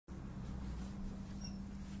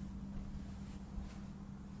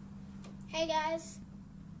Hey guys,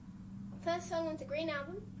 first song of the Green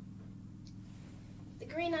Album. The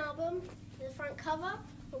Green Album, the front cover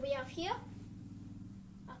will be up here,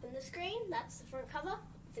 up in the screen. That's the front cover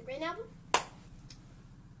of the Green Album.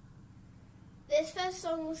 This first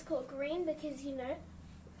song was called Green because,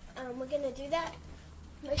 we're going to do that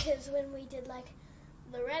because when we did like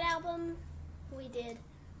the Red Album, we did,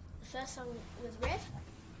 the first song was Red.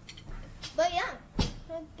 But yeah,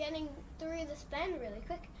 we're getting through this band really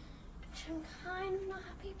quick, which I'm kind of not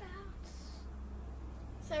happy about.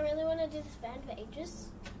 So I really want to do this band for ages.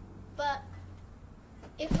 But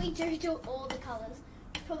if we do all the colours,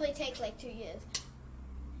 it'll probably take like 2 years.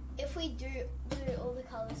 If we do all the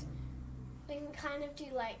colours, we can kind of do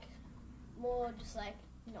like more just like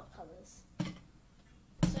not colours.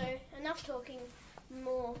 So enough talking,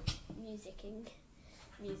 more musicking,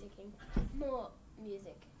 more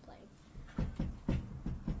music playing.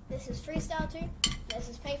 This is freestyle too. This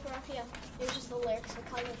is paper up here. It's just the lyrics for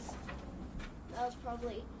colours. That was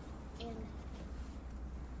probably in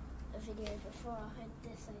a video before I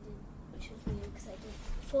did, which was weird because I did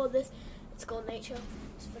before this. It's called Nature.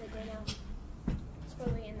 It's for the Green Album. It's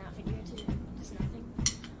probably in that video too. Just nothing.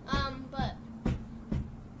 But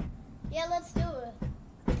yeah, let's do it.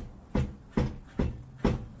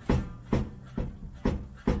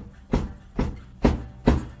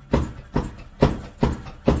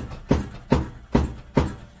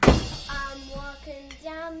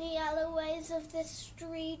 Down the alleyways of the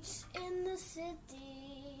streets in the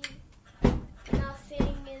city,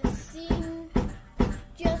 nothing is seen,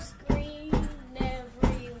 just green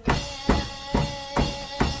everywhere.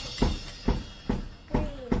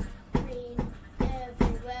 Green, green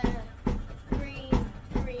everywhere. Green,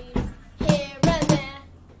 green here and there.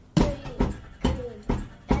 Green, green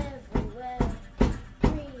everywhere.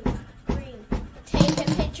 Green, green. Take a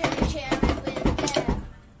picture and share it with them.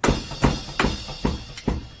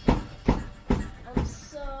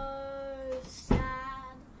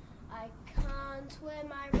 Wear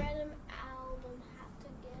my Red Album hat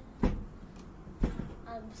again.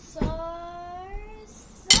 I'm so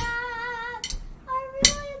sad. I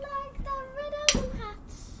really like that Red Album hat,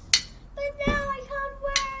 but now I can't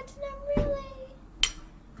wear it, and I'm really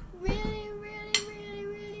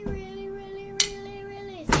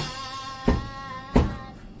sad.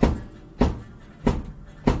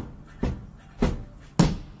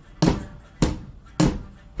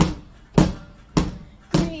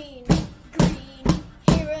 Green.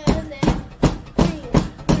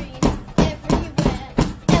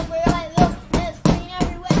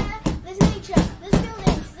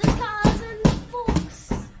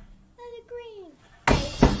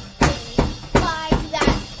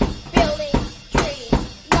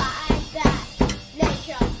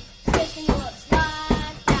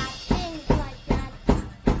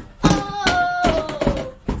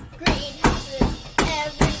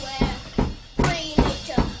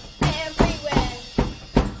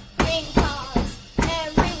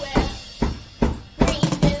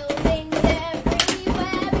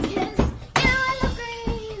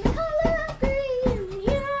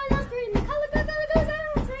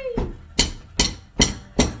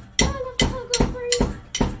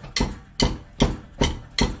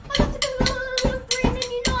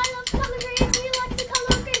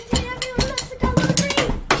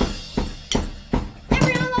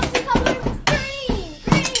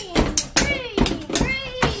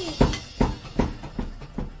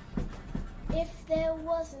 If there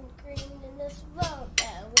wasn't green in this world,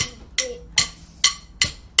 there wouldn't be us.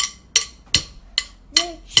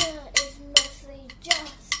 Nature is mostly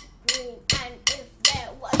just green, and if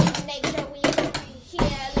there wasn't nature,